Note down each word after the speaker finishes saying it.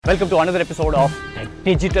Welcome to another episode of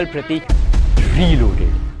Digital Pratik Reloaded.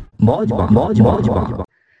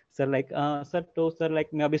 Sir like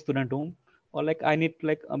मैं अभी student हूँ और like I need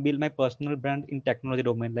like build my personal brand in technology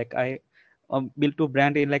domain like I build to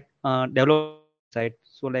brand in like develop site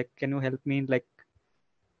so like can you help me like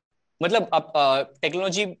मतलब आप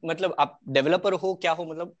technology मतलब आप developer हो क्या हो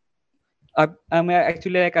मतलब मैं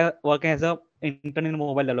actually like work as a intern in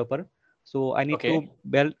mobile developer so I need Okay. to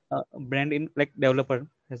build brand in like developer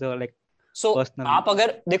as a like so personal आप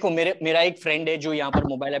अगर देखो मेरा एक फ्रेंड है जो यहाँ पर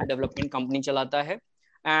मोबाइल ऐप डेवलपमेंट कंपनी चलाता है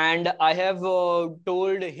and I have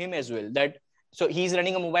told him as well that so he's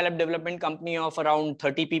running a mobile app development company of around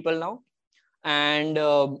 30 people now and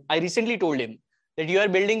I recently told him that you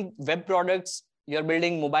are building web products, you are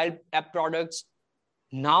building mobile app products,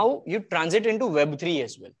 now you transit into web3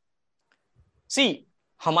 as well. See,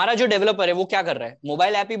 हमारा जो developer है वो क्या कर रहा है,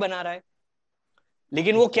 mobile app ही बना रहा है,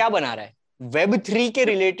 लेकिन वो क्या बना रहा है, Web3 के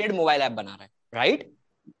रिलेटेड मोबाइल ऐप बना रहा है, right?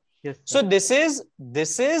 So this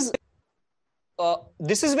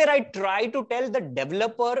is where I try to tell the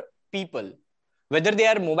developer people, whether they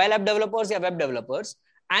are mobile app developers or web developers,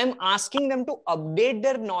 I am asking them to update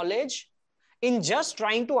their knowledge in just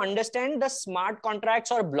trying to understand the smart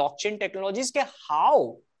contracts or blockchain technologies,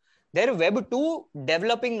 how their web 2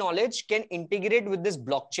 developing knowledge can integrate with this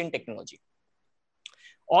blockchain technology.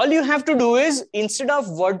 All you have to do is instead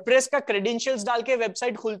of WordPress का credentials डाल के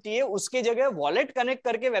website खुलती है, उसके जगह wallet connect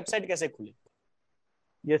करके website कैसे खुले.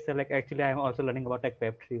 Yes sir, like actually I am also learning about like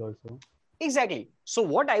web3 also. Exactly. So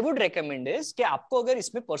what I would recommend is कि आपको अगर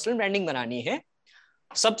इसमें पर्सनल ब्रांडिंग बनानी है,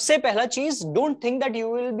 सबसे पहला चीज, don't think that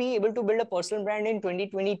you will be able to build a personal brand in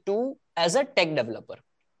 2022 as a tech developer.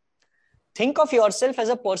 Think of yourself as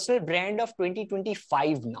a personal brand of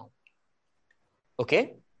 2025 now. Okay?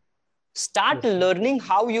 Start learning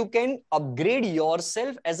how you can upgrade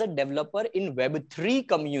yourself as a developer in Web3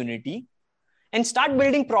 community and start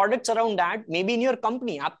building products around that. Maybe in your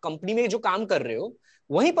company, आप company में जो काम कर रहे हो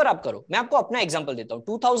वहीं पर आप करो. मैं आपको अपना एग्जांपल देता हूं.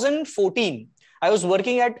 2014 I was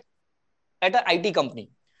working at an IT company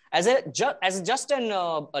as just an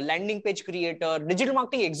a landing page creator, digital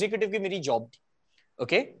marketing executive की मेरी जॉब थी.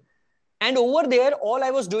 Okay? And over there, all I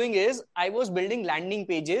was doing is I was building landing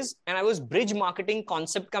pages and I was bridge marketing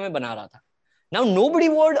concept का मैं बना रहा था. Now nobody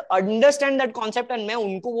would understand that concept and मैं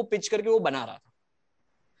उनको वो pitch करके वो बना रहा था.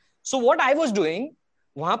 So what I was doing,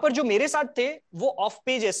 वहां पर जो मेरे साथ थे वो ऑफ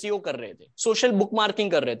पेज एसईओ कर रहे थे, सोशल बुक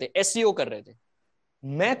मार्किंग कर रहे थे, एसईओ कर रहे थे.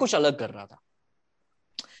 मैं कुछ अलग कर रहा था.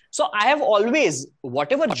 So I have always,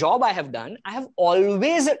 whatever job I have done, I have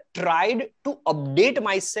always tried to update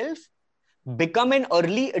myself, become an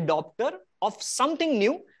early adopter of something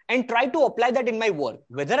new and try to apply that in my work,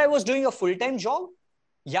 whether I was doing a full-time job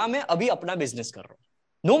या मैं अभी अपना business कर रहा हूं.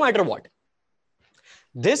 No matter what,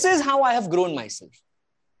 this is how I have grown myself,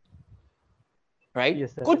 right?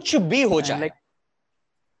 Yes, sir. कुछ भी हो जाए.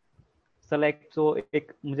 So like so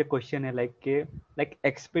एक मुझे क्वेश्चन है लाइक के लाइक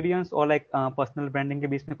एक्सपीरियंस और लाइक पर्सनल ब्रांडिंग के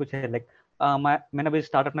बीच में कुछ है लाइक मैंने अभी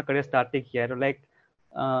स्टार्ट अपना करियर स्टार्ट किया है like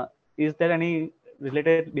is there any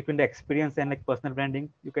related between the experience and like personal branding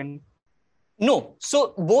you can no so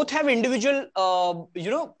both have individual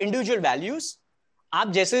values.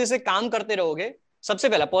 आप जैसे जैसे काम करते रहोगे, सबसे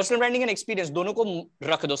पहला पर्सनल ब्रांडिंग एंड एक्सपीरियंस दोनों को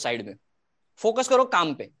रख दो साइड में, फोकस करो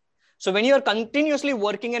काम पे. So when you are continuously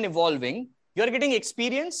working and evolving, you are getting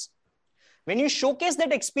experience. When you showcase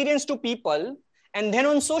that experience to people and then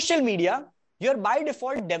on social media, you are by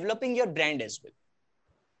default developing your brand as well.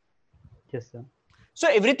 yes sir. So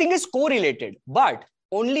everything is correlated, but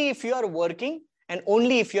only if you are working and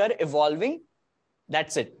only if you are evolving.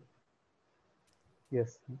 That's it.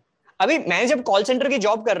 Yes. अभी मैं जब call centre की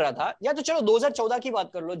job कर रहा था, या तो चलो 2014 की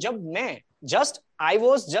बात कर लो, जब मैं I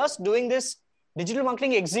was just doing this digital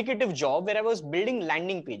marketing executive job where I was building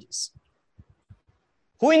landing pages.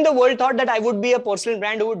 Who in the world thought that I would be a personal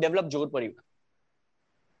brand who would develop Jodh Parivar?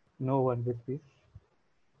 No one will be.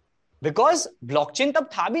 Because blockchain तब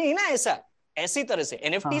था भी नहीं ना ऐसी तरह से,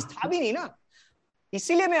 NFTs था भी नहीं ना.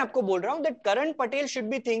 इसीलिए मैं आपको बोल रहा हूं that Karan Patel should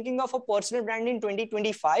be thinking of a personal brand in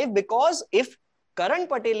 2025, because if Karan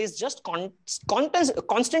Patel is just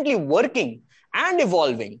constantly working and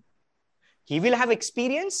evolving, he will have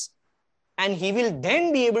experience and he will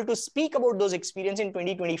then be able to speak about those experience in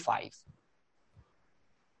 2025.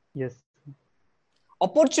 Yes.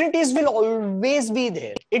 Opportunities will always be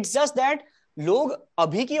there. It's just that लोग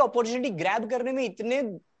अभी की opportunity grab करने में इतने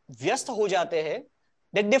व्यस्त हो जाते हैं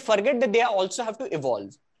that they forget that they also have to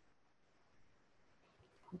evolve.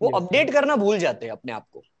 वो अपडेट करना भूल जाते हैं अपने आप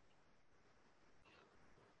को.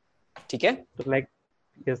 ठीक है? So like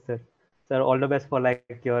yes sir, all the best for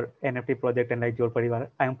like your NFT project and like Jodh Parivar.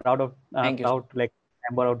 I am proud of Thank you, proud to like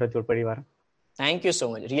member of the Chor Parivar. Thank you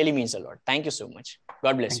so much. Really means a lot. Thank you so much.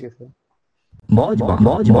 God bless Thank you. you, sir.